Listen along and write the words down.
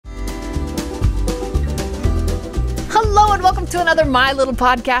Hello and welcome to another My Little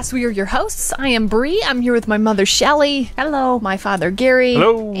Podcast. We are your hosts. I am Bree. I'm here with my mother Shelly. Hello. My father Gary.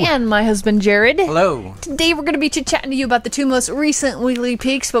 Hello. And my husband Jared. Hello. Today we're going to be chit-chatting to you about the two most recent weekly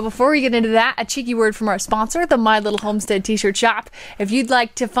peaks. But before we get into that, a cheeky word from our sponsor, the My Little Homestead t-shirt shop. If you'd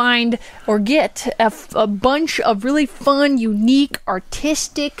like to find or get a bunch of really fun, unique,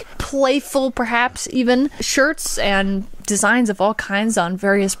 artistic, playful, perhaps even shirts and designs of all kinds on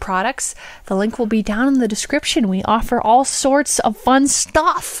various products, the link will be down in the description. We offer all sorts of fun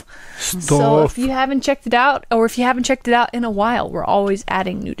stuff. So if you haven't checked it out, or if you haven't checked it out in a while, we're always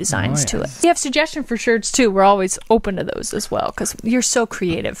adding new designs to it. If you have suggestions for shirts too, we're always open to those as well, because you're so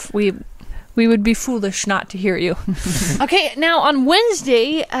creative. We would be foolish not to hear you. Okay, now on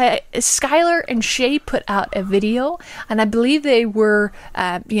Wednesday, Skylar and Shay put out a video, and I believe they were,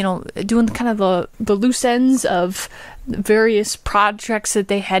 doing kind of the loose ends of various projects that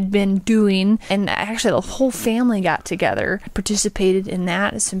they had been doing, and actually the whole family got together, participated in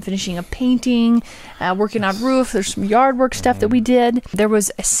that. Some finishing a painting, working on roof. There's some yard work stuff that we did. There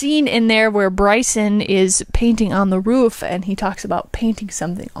was a scene in there where Bryson is painting on the roof, and he talks about painting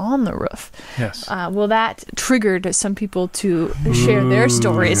something on the roof. Yes. Well, that triggered some people to share their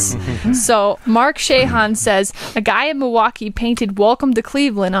stories. So Mark Shahan says, a guy in Milwaukee painted "Welcome to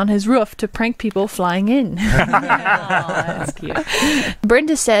Cleveland" on his roof to prank people flying in. Oh, that's cute.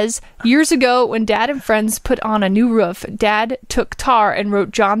 Brenda says, years ago when Dad and friends put on a new roof, Dad took tar and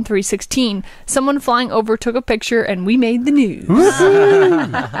wrote John 3:16. Someone flying over took a picture and we made the news.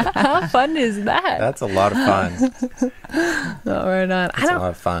 How fun is that? That's a lot of fun. Oh, right on. That's a lot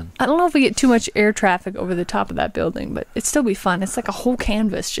of fun. I don't know if we get too much air traffic over the top of that building, but it'd still be fun. It's like a whole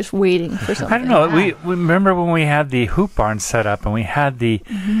canvas just waiting for something. I don't know. We remember when we had the hoop barn set up and we had the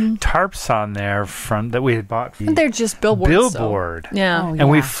tarps on there that we had bought. They're just billboards. Billboard. So. Yeah. Oh, and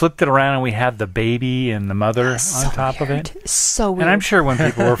we flipped it around and we had the baby and the mother on top of it. So weird. And I'm sure when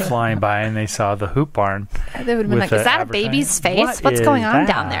people were flying by and they saw the hoop barn, they would have been like, is that a baby's face? What's going on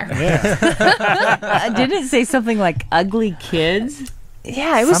down there? Yeah. Didn't it say something like ugly kids?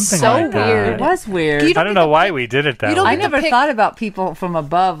 Yeah, it was Something so like that. weird. It was weird. You I don't know why we did it that way. I never thought about people from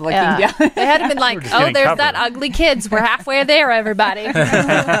above looking down. They had been like, oh, there's getting that ugly kids. We're halfway there, everybody.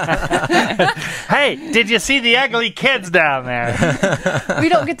 Hey, did you see the ugly kids down there? We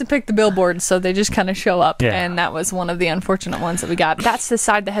don't get to pick the billboards, so they just kind of show up. Yeah. And that was one of the unfortunate ones that we got. That's the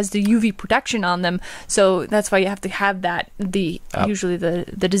side that has the UV protection on them, so that's why you have to have that, usually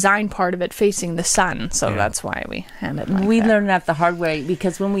the design part of it facing the sun. So that's why we had it like We that. learned that the hard way,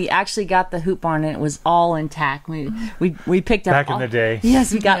 because when we actually got the hoop barn and it was all intact, we picked up Back in the day.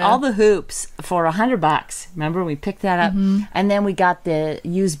 Yes, we got all the hoops for $100. Remember, we picked that up, and then we got the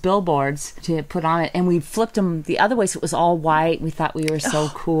used billboards to put on it, and we flipped them the other way, so it was all white. We thought we were so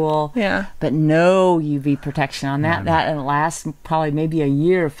cool. Yeah. But no UV protection on that. That lasts probably maybe a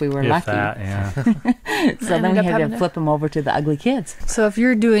year if we were lucky. That, yeah. So then we had to flip them over to the ugly kids. So if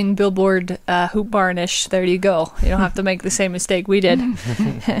you're doing billboard hoop barnish, there you go. You don't have to make the same mistake we did. You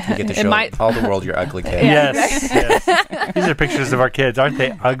get to show all the world your ugly kid. Yes. These are pictures of our kids. Aren't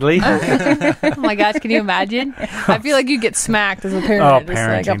they ugly? Oh my gosh, can you imagine? I feel like you get smacked as a parent. Oh, It's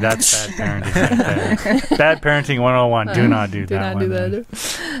like parenting. That's bad parenting right there. Bad parenting 101. Do not do that. Do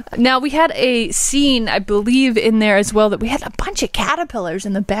that. Now, we had a scene, I believe, in there as well, that we had a bunch of caterpillars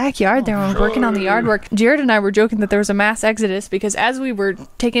in the backyard there when we were working on the yard work. Jared and I were joking that there was a mass exodus because as we were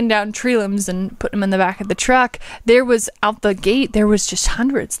taking down tree limbs and putting them in the back of the truck, there was out the gate, there was just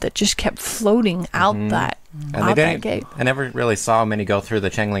hundreds that just kept floating out that gate. I never really saw many go through the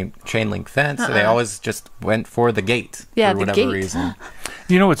chain link fence. So they always just went for the gate for whatever reason.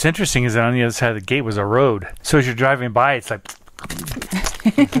 You know what's interesting is that on the other side of the gate was a road. So as you're driving by, it's like...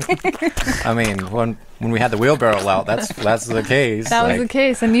 I mean, when we had the wheelbarrow out, that's the case. That was the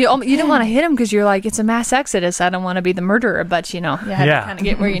case. And you didn't want to hit him because you're like, it's a mass exodus. I don't want to be the murderer. But, you had to kind of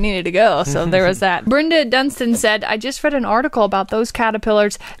get where you needed to go. So there was that. Brenda Dunstan said, I just read an article about those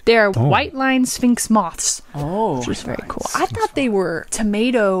caterpillars. They're white-lined sphinx moths. Oh. Which is very cool. I thought they were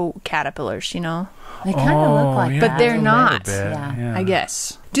tomato caterpillars, They kind of look like that. But they're not, Yeah. I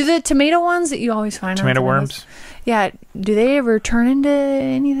guess. Do the tomato ones that you always find Tomato worms? Yeah. Do they ever turn into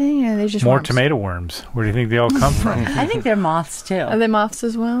anything? Or are they just More worms? tomato worms. Where do you think they all come from? I think they're moths, too. Are they moths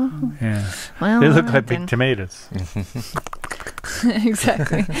as well? Yeah. Well, They look like big tomatoes.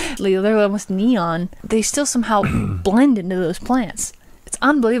 Exactly. They're almost neon. They still somehow blend into those plants. It's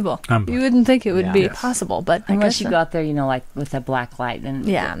unbelievable. You wouldn't think it would be possible, but unless you go out there, like with a black light, and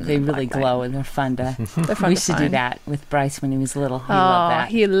they really glow and they're fun to. We used to do that with Bryce when he was little. He loved that.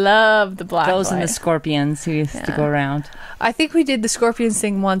 He loved the black those light. And the scorpions who used to go around. I think we did the scorpions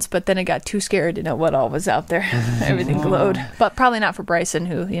thing once, but then it got too scared to know what all was out there. Everything glowed, but probably not for Bryson,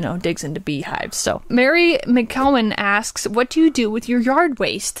 who digs into beehives. So Mary McCowan asks, "What do you do with your yard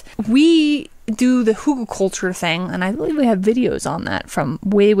waste?" We do the hugelkultur thing, and I believe we have videos on that from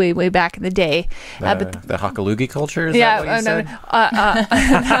way, way, way back in the day. The Hakalugi culture, is that what you said?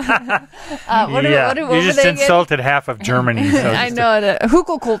 You just insulted half of Germany. So I know, the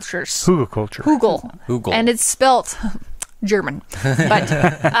hugelkultures. Hugel. And it's spelt German. But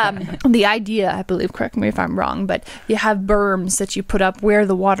the idea, I believe, correct me if I'm wrong, but you have berms that you put up where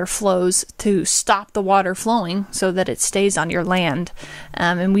the water flows to stop the water flowing so that it stays on your land.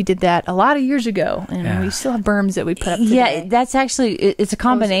 And we did that a lot of years ago, and we still have berms that we put up today. Yeah, that's actually, it's a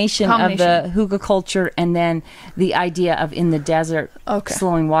combination of the hygge culture and then the idea of in the desert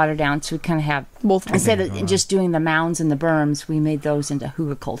slowing water down. So we kind of have both. Instead of just doing the mounds and the berms, we made those into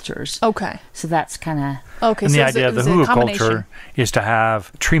hygge cultures. Okay. So that's kind of... Okay, and so the idea of the hygge culture is to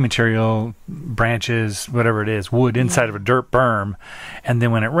have tree material, branches, whatever it is, wood inside of a dirt berm, and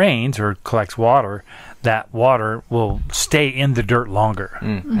then when it rains or collects water, that water will stay in the dirt longer,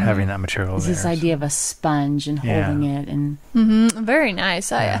 having that material there. This idea of a sponge and holding it. And very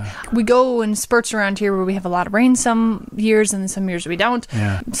nice. We go in spurts around here where we have a lot of rain some years, and some years we don't.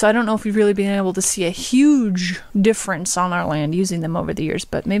 So I don't know if we've really been able to see a huge difference on our land using them over the years,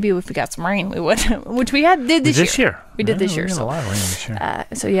 but maybe if we got some rain, we would, which we did this year. We did this year. We had a lot of rain this year.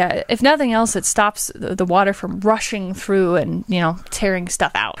 So yeah, if nothing else, it stops the water from rushing through and tearing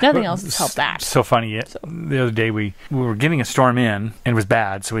stuff out. Nothing else has helped that. So funny. The other day we were getting a storm in and it was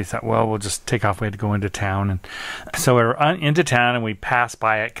bad, so we thought, well, we'll just take off. We had to go into town, and so we were into town and we passed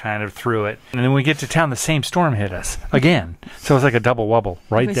by it, kind of through it, and then when we get to town, the same storm hit us again. So it was like a double wubble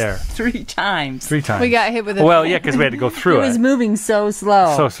right there. 3 times. We got hit with it. Well, yeah, because we had to go through it. It was moving so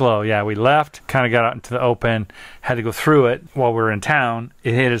slow. So slow. Yeah, we left, kind of got out into the open, had to go through it while we were in town.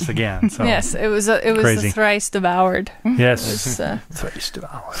 It hit us again. So yes, it was the thrice devoured. Yes, thrice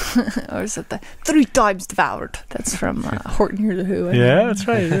devoured. Or is it the 3 times devoured? That's from Horton Hears a Who. Yeah, that's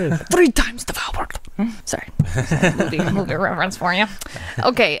right. It is. 3 times devoured. Sorry, movie reference for you.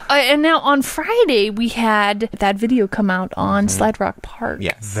 Okay, and now on Friday we had that video come out on Slide Rock Park.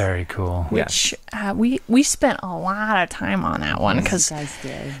 Yes, very cool. Which we spent a lot of time on that one because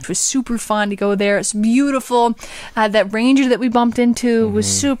it was super fun to go there. It's beautiful. That ranger that we bumped into was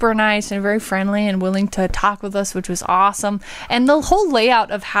super nice and very friendly and willing to talk with us, which was awesome. And the whole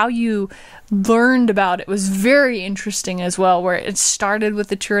layout of how you learned about it was very interesting as well, where it started with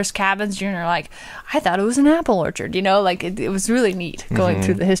the tourist cabins. You're like, I thought it was an apple orchard, like it was really neat going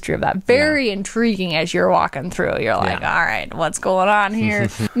through the history of that. Very intriguing as you're walking through. You're like, all right, what's going on here?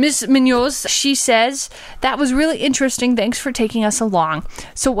 Miss Munoz, she says, that was really interesting. Thanks for taking us along.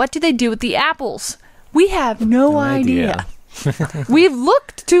 So what do they do with the apples? We have no idea. We've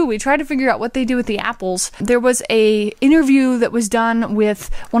looked too. We tried to figure out what they do with the apples. There was a interview that was done with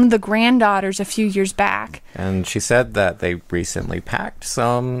one of the granddaughters a few years back, and she said that they recently packed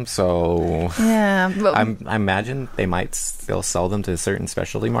some. So I imagine they might still sell them to certain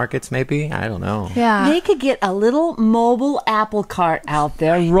specialty markets. Maybe, I don't know. Yeah, they could get a little mobile apple cart out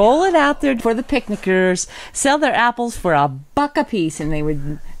there, roll it out there for the picnickers, sell their apples for $1 a piece, and they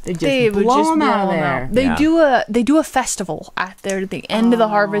would. They would just blow them out of there. They do a festival out there at the end of the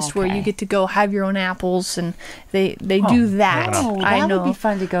harvest where you get to go have your own apples, and they do that. That would be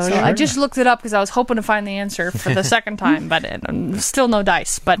fun to go to. I just looked it up because I was hoping to find the answer for the second time, but still no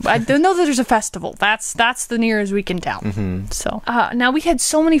dice. But I don't know that there's a festival. That's the nearest we can tell. So now we had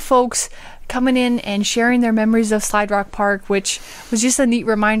so many folks coming in and sharing their memories of Slide Rock Park, which was just a neat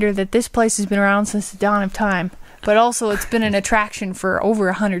reminder that this place has been around since the dawn of time. But also it's been an attraction for over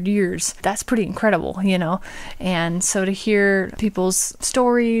 100 years. That's pretty incredible, And so to hear people's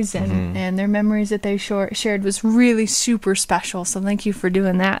stories and their memories that they shared was really super special. So thank you for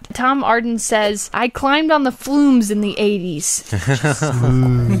doing that. Tom Arden says, I climbed on the flumes in the 80s.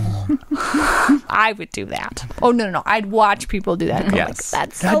 I would do that. Oh, no. I'd watch people do that. Yes.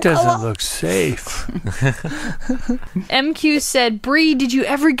 That doesn't look safe. MQ said, Bree, did you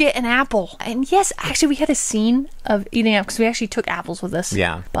ever get an apple? And yes, actually we had a scene of eating apples because we actually took apples with us.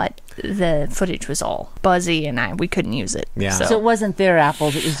 Yeah. But the footage was all buzzy and we couldn't use it. Yeah. So it wasn't their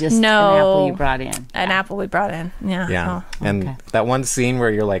apples, it was just an No. apple you brought in. An apple we brought in. Yeah. Yeah. Oh. And that one scene where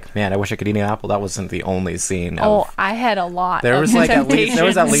you're like, man, I wish I could eat an apple, that wasn't the only scene. Oh, I had a lot. There of was like at least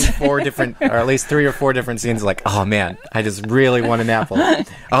temptations. 3 or 4 different scenes like, oh man, I just really want an apple.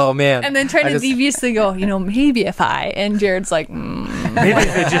 Oh man. And then trying to deviously go, maybe if and Jared's like, Maybe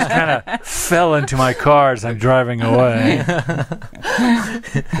it just kind of fell into my car as I'm driving away.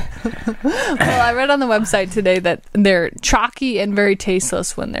 Well, I read on the website today that they're chalky and very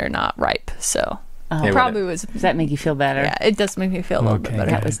tasteless when they're not ripe. So probably was. Does that make you feel better? Yeah, it does make me feel a little bit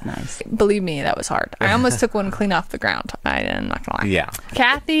better. That was nice. Believe me, that was hard. I almost took one clean off the ground. I'm not gonna lie. Yeah.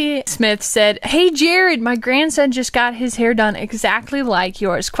 Kathy Smith said, "Hey Jared, my grandson just got his hair done exactly like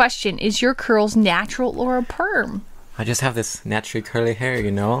yours. Question: is your curls natural or a perm?" I just have this naturally curly hair,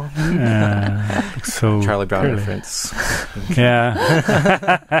 So Charlie Brown curly. reference.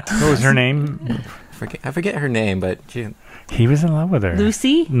 Yeah. What was her name? I forget her name, but He was in love with her.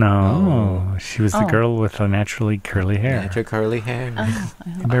 Lucy? No, she was the girl with the naturally curly hair. natural curly hair.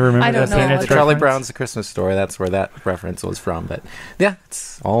 Anybody remember I don't that know. Peanuts Charlie reference? Brown's A Christmas Story. That's where that reference was from. But yeah,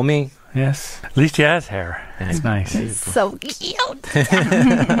 it's all me. Yes. At least he has hair. It's nice. So cute.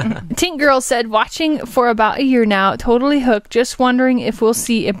 Tink Girl said, watching for about a year now, totally hooked. Just wondering if we'll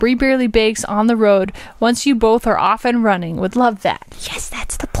see a Brie Barely Bakes on the road once you both are off and running. Would love that. Yes,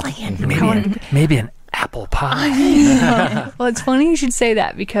 that's the plan. Maybe an apple pie. Well, it's funny you should say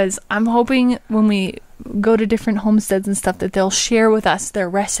that because I'm hoping when we go to different homesteads and stuff that they'll share with us their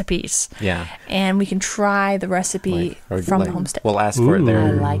recipes. Yeah. And we can try the recipe from the homestead. We'll ask for it there.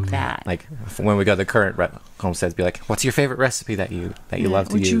 I like that. Like when we go to the current homesteads, be like, "What's your favorite recipe that you love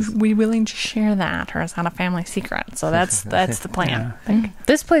to use?" Would you be willing to share that, or is that a family secret? So that's the plan. I think.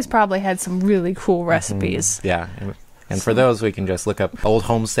 This place probably had some really cool recipes. Yeah. And for those, we can just look up old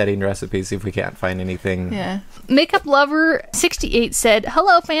homesteading recipes, see if we can't find anything. Yeah. Makeup Lover 68 said,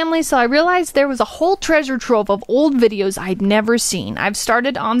 "Hello family, so I realized there was a whole treasure trove of old videos I'd never seen. I've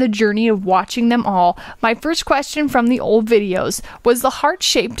started on the journey of watching them all. My first question from the old videos, was the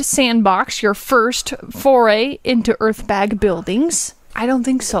heart-shaped sandbox your first foray into earthbag buildings?" I don't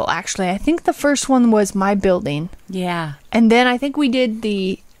think so, actually. I think the first one was my building. Yeah. And then I think we did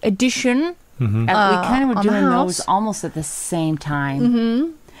the addition. We kind of were on the doing house. those almost at the same time.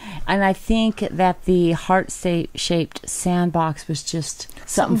 Mm-hmm. And I think that the heart-shaped sandbox was just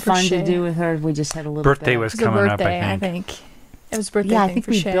something for fun Shay. to do with her. We just had a little Birthday bit of- was It was a coming birthday, up, I I think. think. It was a birthday Yeah, I thing think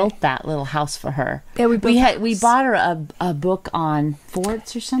for we Shay. built that little house for her. Yeah, we bought her a book on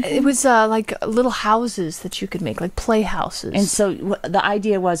forts or something. It was like little houses that you could make, like playhouses. And so the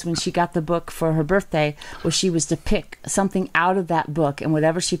idea was when she got the book for her birthday was she was to pick something out of that book, and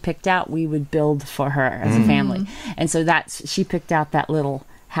whatever she picked out, we would build for her as a family. And so she picked out that little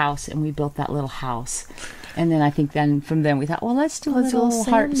house, and we built that little house. And then I think from then we thought, well, let's do a little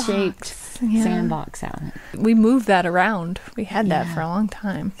heart-shaped sandbox out of it. We moved that around. We had that for a long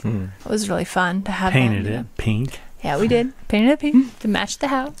time. It was really fun to have Painted that. it pink. Yeah, we did. Painted it pink to match the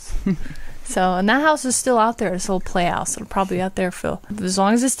house. So, and that house is still out there. This old playhouse. It'll probably be out there for as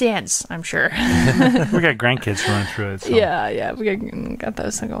long as it stands, I'm sure. We got grandkids running through it. So. Yeah, we got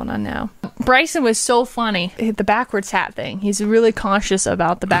those going on now. Bryson was so funny. The backwards hat thing. He's really conscious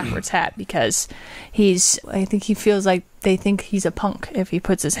about the backwards hat because I think he feels like they think he's a punk if he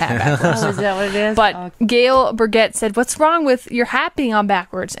puts his hat backwards. Oh, is that what it is? But Gail Burgett said, "What's wrong with your hat being on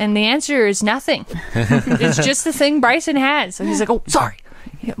backwards?" And the answer is nothing. It's just the thing Bryson had. So he's like, "Oh, sorry."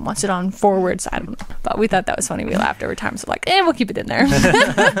 He wants it on forwards. I don't know. But we thought that was funny. We laughed every time. So we'll keep it in there.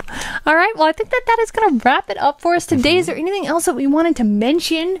 All right. Well, I think that is going to wrap it up for us today. Is there anything else that we wanted to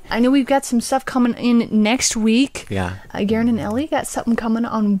mention? I know we've got some stuff coming in next week. Yeah. Garen and Ellie got something coming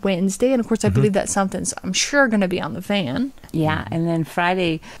on Wednesday. And, of course, I believe that's something I'm sure going to be on the van. Yeah, and then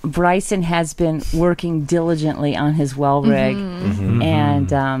Friday, Bryson has been working diligently on his well rig,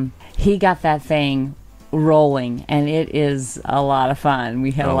 and he got that thing rolling, and it is a lot of fun.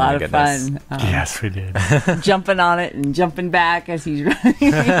 We had a lot of fun. Yes, we did. Jumping on it and jumping back as he's running.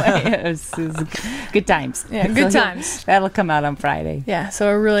 Anyway, it was good times. Yeah, good times. That'll come out on Friday. Yeah, so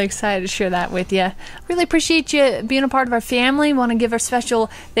we're really excited to share that with you. Really appreciate you being a part of our family. Want to give a special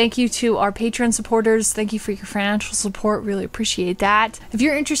thank you to our Patreon supporters. Thank you for your financial support. Really appreciate that. If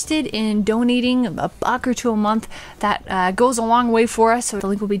you're interested in donating $1 or $2 a month, that goes a long way for us. So the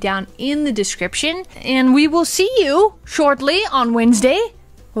link will be down in the description. And we will see you shortly on Wednesday.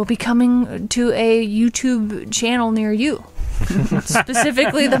 We'll be coming to a YouTube channel near you.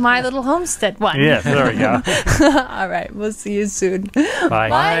 Specifically the My Little Homestead one. Yeah, there we go. All right, we'll see you soon. Bye.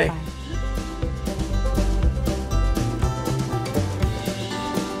 Bye.